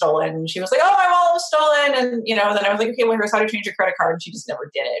wallet was stolen and she was like, oh, my wallet was stolen. And, then I was like, okay, well, here's how to change your credit card. And she just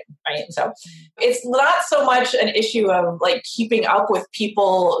never did it. Right. And so it's not so much an issue of like keeping up with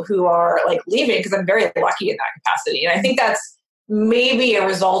people who are like leaving because I'm very lucky in that capacity. And I think that's maybe a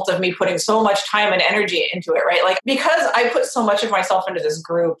result of me putting so much time and energy into it. Right. Like because I put so much of myself into this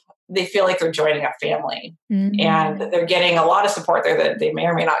group, they feel like they're joining a family and they're getting a lot of support there that they may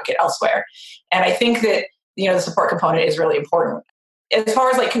or may not get elsewhere. And I think that the support component is really important. As far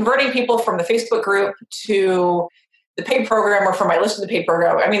as like converting people from the Facebook group to the paid program or from my list to the paid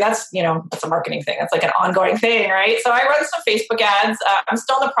program, I mean, that's a marketing thing. That's like an ongoing thing, right? So I run some Facebook ads. I'm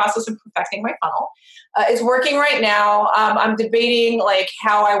still in the process of perfecting my funnel. It's working right now. I'm debating like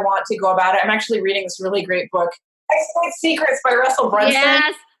how I want to go about it. I'm actually reading this really great book, Exploit Secrets by Russell Brunson.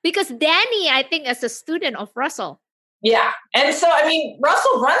 Yes, because Danny, I think, is a student of Russell. Yeah. And so, I mean,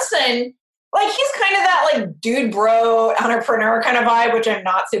 Russell Brunson, like he's kind of that like dude bro entrepreneur kind of vibe, which I'm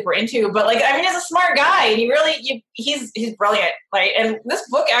not super into, but like, I mean, he's a smart guy and he's brilliant. Like, and this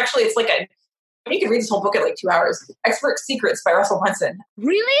book actually, it's like you can read this whole book in like 2 hours. Expert Secrets by Russell Brunson.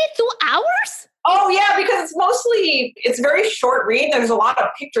 Really? 2 hours? Oh yeah, because it's very short read. And there's a lot of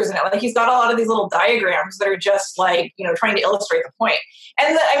pictures in it. Like he's got a lot of these little diagrams that are just like, trying to illustrate the point.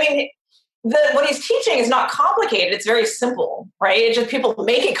 And what he's teaching is not complicated. It's very simple, right? It's just people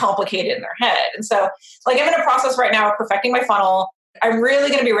make it complicated in their head. And so like I'm in a process right now of perfecting my funnel. I'm really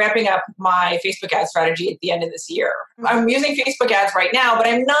going to be ramping up my Facebook ad strategy at the end of this year. I'm using Facebook ads right now, but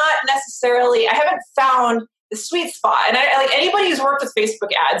I haven't found the sweet spot. And I like anybody who's worked with Facebook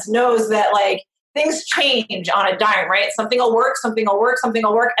ads knows that like things change on a dime, right? Something will work,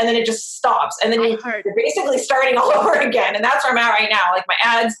 and then it just stops. And then you're basically starting all over again. And that's where I'm at right now. Like my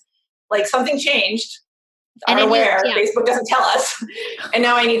ads, like something changed. Facebook doesn't tell us. And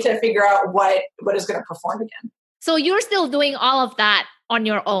now I need to figure out what is going to perform again. So you're still doing all of that on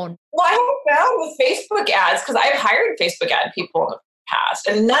your own? Well, I have found with Facebook ads, because I've hired Facebook ad people past,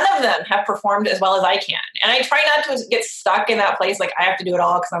 and none of them have performed as well as I can. And I try not to get stuck in that place like I have to do it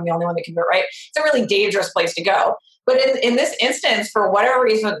all because I'm the only one that can do it right. It's a really dangerous place to go. But in this instance, for whatever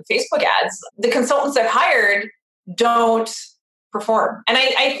reason, Facebook ads, the consultants I've hired don't perform. And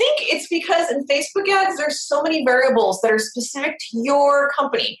I think it's because in Facebook ads, there's so many variables that are specific to your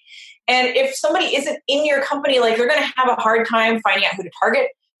company. And if somebody isn't in your company, like they're going to have a hard time finding out who to target.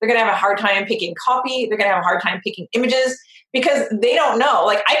 They're going to have a hard time picking copy. They're going to have a hard time picking images because they don't know.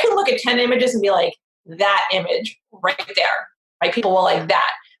 Like I can look at 10 images and be like, that image right there. Right? People will like that.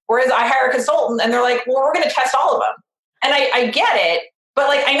 Whereas I hire a consultant and they're like, well, we're going to test all of them. And I get it. But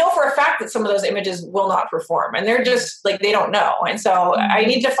like, I know for a fact that some of those images will not perform and they're just like, they don't know. And so I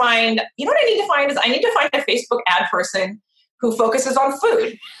need to find, you know what I need to find is I need to find a Facebook ad person who focuses on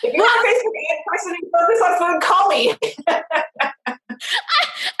food. If you're a Facebook ad person who focuses on food, call me. I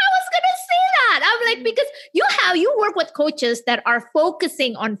was gonna say that. I'm like, because you work with coaches that are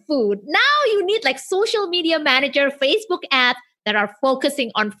focusing on food. Now you need like social media manager, Facebook ads that are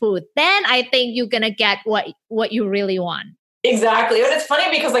focusing on food. Then I think you're gonna get what you really want. Exactly. And it's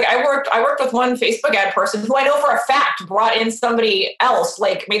funny because like I worked with one Facebook ad person who I know for a fact brought in somebody else,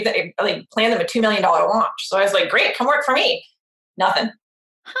 like planned them a $2 million launch. So I was like, great, come work for me. Nothing.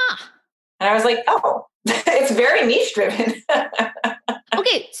 Huh. And I was like, oh, it's very niche driven.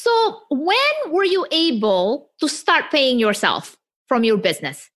 Okay. So when were you able to start paying yourself from your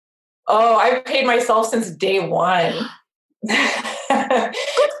business? Oh, I've paid myself since day one. Good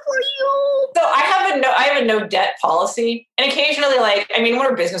for you. So I have a no debt policy, and occasionally, like, I mean, when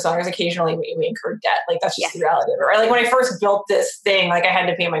we're business owners, occasionally we incur debt. Like that's just the reality of it, right? Like when I first built this thing, like I had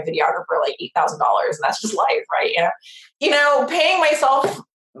to pay my videographer like $8,000, and that's just life, right? You know, paying myself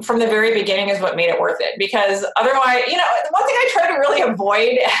from the very beginning is what made it worth it, because otherwise, you know, one thing I try to really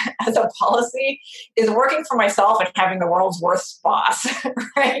avoid as a policy is working for myself and having the world's worst boss,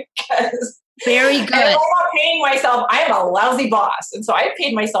 right? Because very good. If I'm not paying myself, I am a lousy boss. And so I've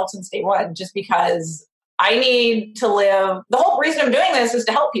paid myself since day one just because I need to live. The whole reason I'm doing this is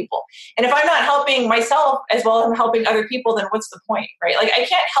to help people. And if I'm not helping myself as well as I'm helping other people, then what's the point, right? Like I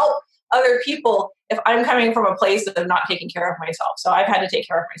can't help other people if I'm coming from a place of not taking care of myself. So I've had to take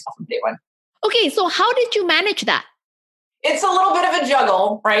care of myself from day one. Okay. So how did you manage that? It's a little bit of a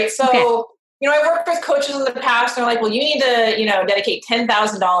juggle, right? So, okay. You know, I've worked with coaches in the past and they're like, well, you need to, you know, dedicate $10,000 to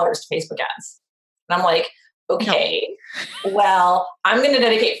Facebook ads. And I'm like, okay, well, I'm going to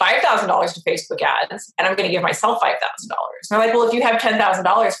dedicate $5,000 to Facebook ads and I'm going to give myself $5,000. And they're like, well, if you have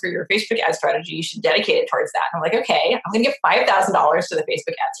 $10,000 for your Facebook ad strategy, you should dedicate it towards that. And I'm like, okay, I'm going to give $5,000 to the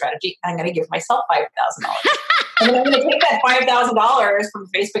Facebook ad strategy and I'm going to give myself $5,000. And then I'm going to take that $5,000 from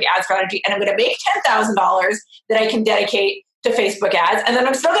the Facebook ad strategy and I'm going to make $10,000 that I can dedicate to Facebook ads. And then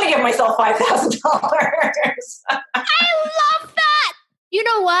I'm still going to give myself $5,000. I love that. You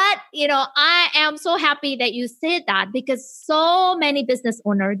know what? You know, I am so happy that you said that because so many business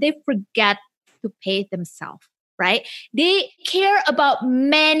owners, they forget to pay themselves, right? They care about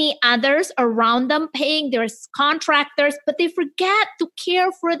many others around them, paying their contractors, but they forget to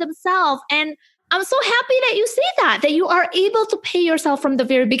care for themselves. And I'm so happy that you say that you are able to pay yourself from the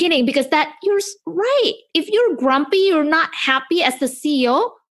very beginning because that you're right. If you're grumpy, you're not happy as the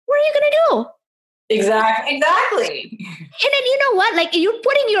CEO, what are you going to do? Exactly. And then you know what? Like you're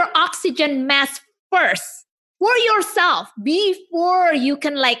putting your oxygen mask first for yourself before you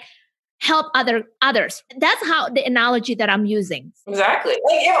can like help others. That's how the analogy that I'm using. Exactly.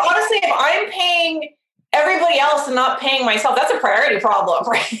 Like if I'm paying everybody else and not paying myself, that's a priority problem,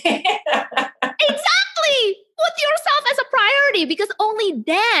 right? Exactly. Put yourself as a priority because only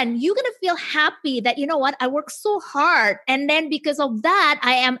then you're going to feel happy that, you know what, I work so hard. And then because of that,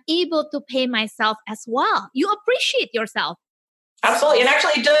 I am able to pay myself as well. You appreciate yourself. Absolutely. And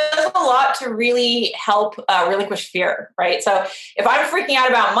actually it does a lot to really help relinquish fear, right? So if I'm freaking out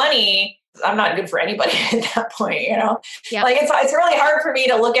about money, I'm not good for anybody at that point, you know? Yep. Like it's really hard for me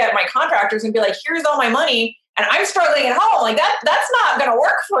to look at my contractors and be like, here's all my money. And I'm struggling at home. Like that's not going to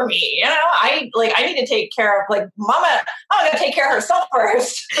work for me. You know, I need to take care of like mama. I'm going to take care of herself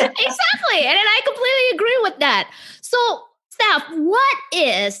first. Exactly. And I completely agree with that. So Steph, what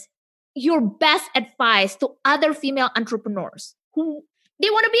is your best advice to other female entrepreneurs who they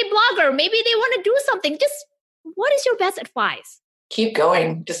want to be a blogger? Maybe they want to do something. Just what is your best advice? Keep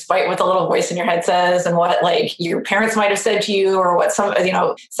going despite what the little voice in your head says and what like your parents might have said to you or what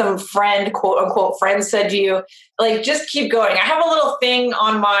some friend, quote unquote friend said to you. Like just keep going. I have a little thing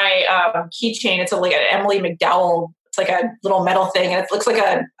on my keychain. It's like an Emily McDowell. It's like a little metal thing and it looks like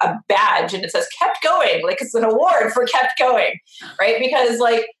a badge and it says kept going. Like it's an award for kept going, right? Because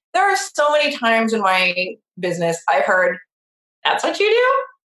like there are so many times in my business I've heard, That's what you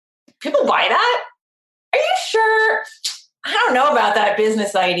do? People buy that? Are you sure? I don't know about that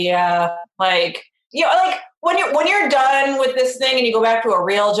business idea. Like, like when you're done with this thing and you go back to a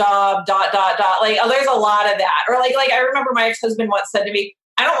real job, ... Like, oh, there's a lot of that. Or like I remember my ex-husband once said to me,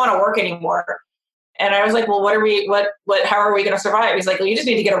 I don't want to work anymore. And I was like, well, how are we going to survive? He's like, well, you just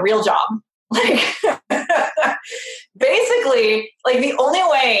need to get a real job. Like, basically, like the only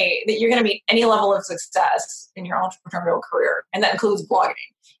way that you're going to meet any level of success in your entrepreneurial career, and that includes blogging,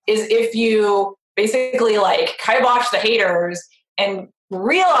 is if you basically like kibosh the haters and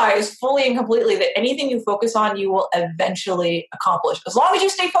realize fully and completely that anything you focus on, you will eventually accomplish, as long as you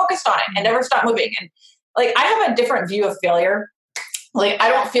stay focused on it and never stop moving. And like, I have a different view of failure. Like, I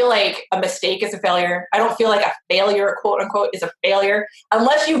don't feel like a mistake is a failure. I don't feel like a failure, quote unquote, is a failure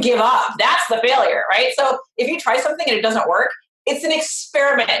unless you give up. That's the failure, right? So if you try something and it doesn't work, it's an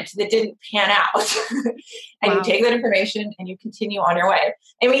experiment that didn't pan out. And you take that information and you continue on your way.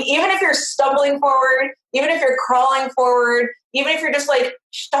 I mean, even if you're stumbling forward, even if you're crawling forward, even if you're just like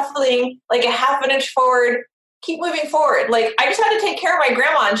shuffling like a half an inch forward, keep moving forward. Like, I just had to take care of my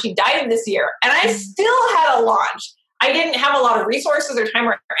grandma and she died this year. And I still had a launch. I didn't have a lot of resources or time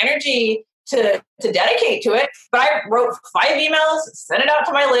or energy to dedicate to it, but I wrote 5 emails, sent it out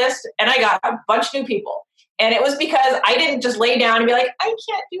to my list, and I got a bunch of new people. And it was because I didn't just lay down and be like, I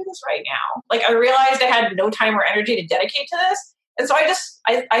can't do this right now. Like, I realized I had no time or energy to dedicate to this. And so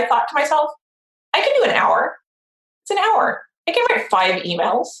I thought to myself, I can do an hour. It's an hour. I can write 5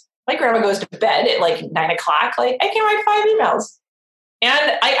 emails. My grandma goes to bed at like 9 o'clock. Like, I can write 5 emails.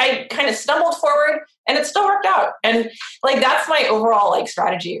 And I kind of stumbled forward and it still worked out. And like, that's my overall like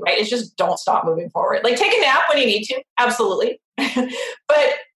strategy, right? It's just don't stop moving forward. Like, take a nap when you need to. Absolutely.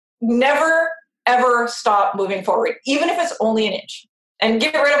 But never, ever stop moving forward, even if it's only an inch. And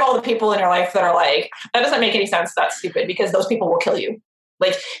get rid of all the people in your life that are like, that doesn't make any sense. That's stupid, because those people will kill you.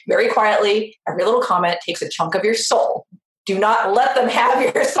 Like, very quietly, every little comment takes a chunk of your soul. Do not let them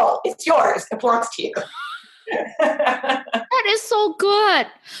have your soul. It's yours. It belongs to you. That is so good.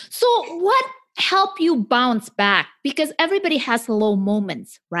 So what helped you bounce back? Because everybody has low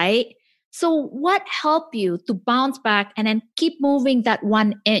moments, right? So what helped you to bounce back and then keep moving that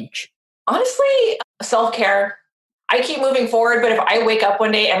 1 inch? Honestly, self-care. I keep moving forward, but if I wake up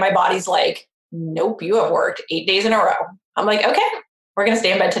one day and my body's like, nope, you have worked 8 days in a row. I'm like, okay, we're going to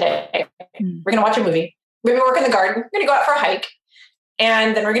stay in bed today. We're going to watch a movie. Maybe work in the garden. We're going to go out for a hike.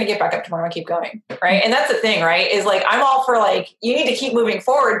 And then we're going to get back up tomorrow and keep going, right? And that's the thing, right? Is like, I'm all for like, you need to keep moving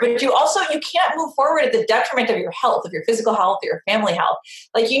forward, but you can't move forward at the detriment of your health, of your physical health, or your family health.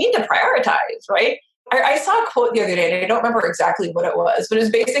 Like, you need to prioritize, right? I saw a quote the other day, and I don't remember exactly what it was, but it was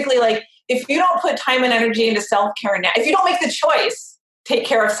basically like, if you don't put time and energy into self-care now, if you don't make the choice, take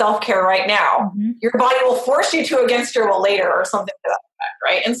care of self-care right now, your body will force you to against your will later, or something like that,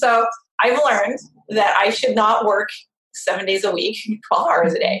 right? And so I've learned that I should not work 7 days a week, 12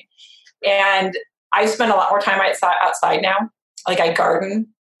 hours a day. And I spend a lot more time outside now. Like, I garden.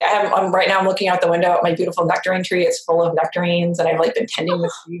 Right now I'm looking out the window at my beautiful nectarine tree. It's full of nectarines, and I've like been tending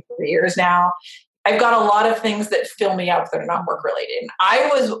this tree for years now. I've got a lot of things that fill me up that are not work related. I'm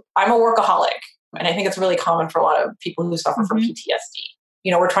a workaholic, and I think it's really common for a lot of people who suffer from PTSD.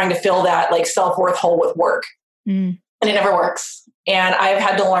 You know, we're trying to fill that like self-worth hole with work, and it never works. And I've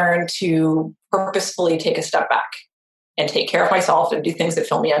had to learn to purposefully take a step back and take care of myself and do things that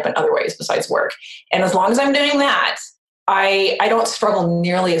fill me up in other ways besides work. And as long as I'm doing that, I don't struggle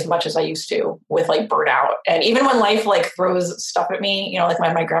nearly as much as I used to with like burnout. And even when life like throws stuff at me, you know, like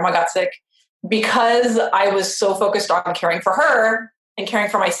my grandma got sick, because I was so focused on caring for her and caring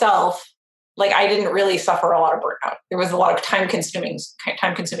for myself, like, I didn't really suffer a lot of burnout. There was a lot of time consuming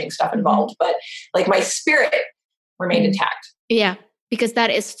stuff involved, but like my spirit remained intact. Yeah. Because that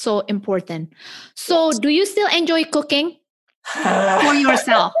is so important. So do you still enjoy cooking for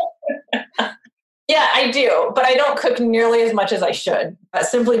yourself? Yeah, I do, but I don't cook nearly as much as I should,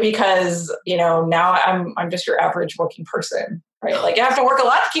 simply because, you know, now I'm just your average working person, right? Like, I have to work a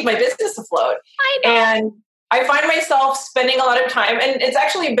lot to keep my business afloat. I know. And I find myself spending a lot of time, and it's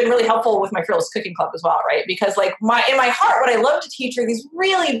actually been really helpful with my Fearless Cooking Club as well, right? Because like in my heart, what I love to teach are these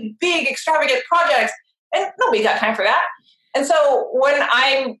really big, extravagant projects, and nobody got time for that. And so when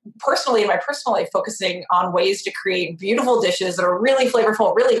I'm personally in my personal life focusing on ways to create beautiful dishes that are really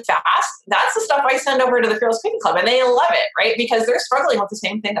flavorful, really fast, that's the stuff I send over to the Fearless Cooking Club, and they love it, right? Because they're struggling with the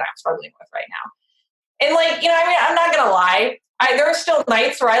same thing that I'm struggling with right now. And like, you know, I mean, I'm not going to lie. There are still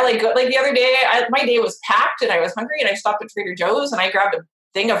nights where I like the other day, my day was packed and I was hungry, and I stopped at Trader Joe's and I grabbed a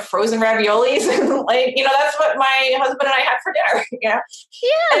thing of frozen raviolis, and like, you know, that's what my husband and I had for dinner. You know?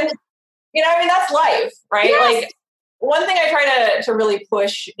 Yeah. And, you know, I mean, that's life, right? Yes. Like, one thing I try to really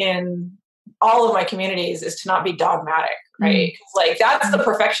push in all of my communities is to not be dogmatic, right? Like that's the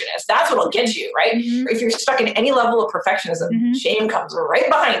perfectionist. That's what'll get you, right? If you're stuck in any level of perfectionism, shame comes right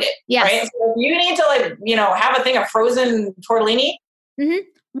behind it, right? So if you need to have a thing of frozen tortellini.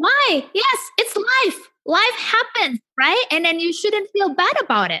 Why? Yes, it's life. Life happens, right? And then you shouldn't feel bad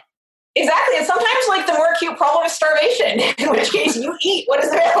about it. Exactly. And sometimes the more acute problem is starvation, in which case you eat what is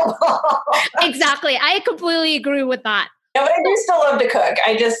available. Exactly. I completely agree with that. Yeah, but I do still love to cook.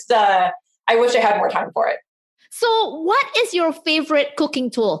 I just, I wish I had more time for it. So what is your favorite cooking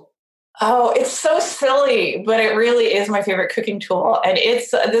tool? Oh, it's so silly, but it really is my favorite cooking tool. And it's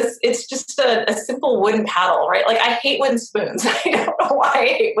just a simple wooden paddle, right? Like I hate wooden spoons. I don't know why I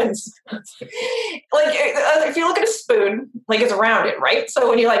hate wooden spoons. If you look at a spoon, it's rounded, right? So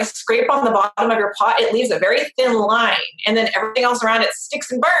when you scrape on the bottom of your pot, it leaves a very thin line. And then everything else around it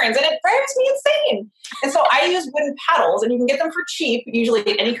sticks and burns. And it drives me insane. And so I use wooden paddles, and you can get them for cheap, usually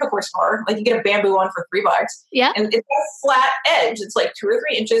at any cookware store. You get a bamboo one for $3. Yeah. And it's a flat edge. It's 2 or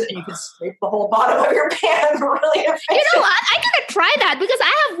 3 inches, and you can scrape the whole bottom of your pan really efficient. You know what? I gotta try that because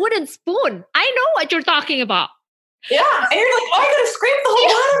I have wooden spoon. I know what you're talking about. Yeah. And you're like, I gotta scrape the whole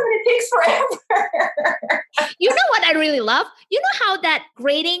bottom, and it takes forever. You know what I really love? You know how that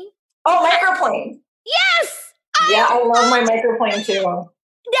grating? Oh, microplane. Yes. I love my microplane too.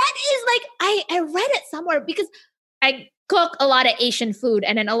 That is I read it somewhere because I cook a lot of Asian food,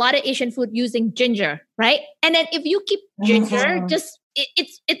 and then a lot of Asian food using ginger, right? And then if you keep ginger, just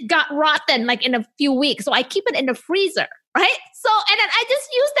it got rotten in a few weeks. So I keep it in the freezer, right? So, and then I just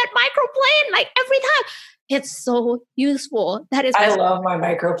use that microplane every time. It's so useful. I love my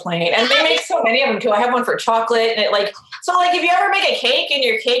microplane. And they make so many of them too. I have one for chocolate, and if you ever make a cake and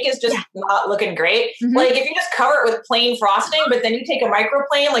your cake is just not looking great, if you just cover it with plain frosting, but then you take a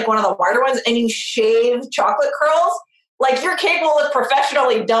microplane, one of the wider ones, and you shave chocolate curls, your cake will look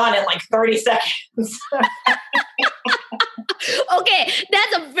professionally done in 30 seconds. Okay,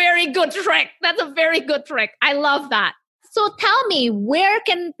 that's a very good trick. I love that. So tell me, where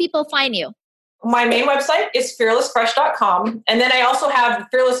can people find you? My main website is fearlessfresh.com. And then I also have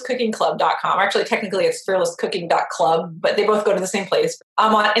fearlesscookingclub.com. Actually, technically it's fearlesscooking.club, but they both go to the same place.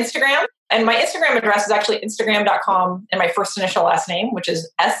 I'm on Instagram, and my Instagram address is actually instagram.com and my first initial last name, which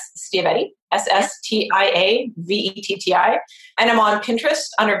is S. Stiavetti, SSTIAVETTI. And I'm on Pinterest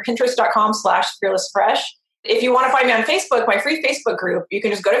under pinterest.com/fearlessfresh. If you want to find me on Facebook, my free Facebook group, you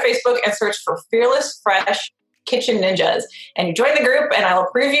can just go to Facebook and search for Fearless Fresh Kitchen Ninjas, and you join the group, and I'll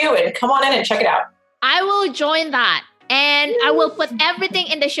approve you, and come on in and check it out. I will join that, and I will put everything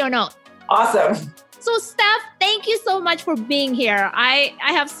in the show notes. Awesome. So Steph, thank you so much for being here. I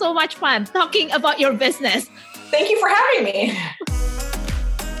have so much fun talking about your business. Thank you for having me.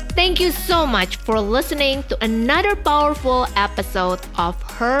 Thank you so much for listening to another powerful episode of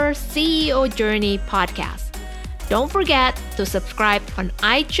Her CEO Journey podcast. Don't forget to subscribe on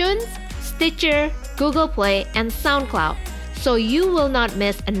iTunes, Stitcher, Google Play, and SoundCloud so you will not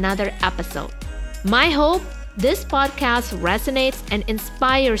miss another episode. My hope this podcast resonates and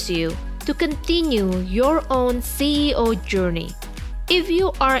inspires you to continue your own CEO journey. If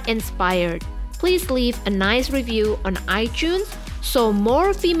you are inspired, please leave a nice review on iTunes so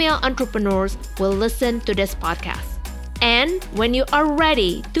more female entrepreneurs will listen to this podcast. And when you are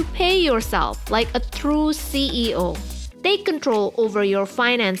ready to pay yourself like a true CEO, take control over your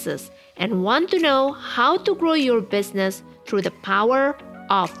finances, and want to know how to grow your business through the power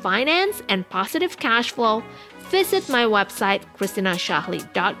of finance and positive cash flow, visit my website,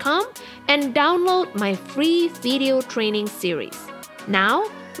 christinashahli.com, and download my free video training series. Now,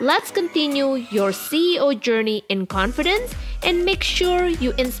 let's continue your CEO journey in confidence and make sure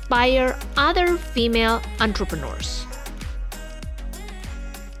you inspire other female entrepreneurs.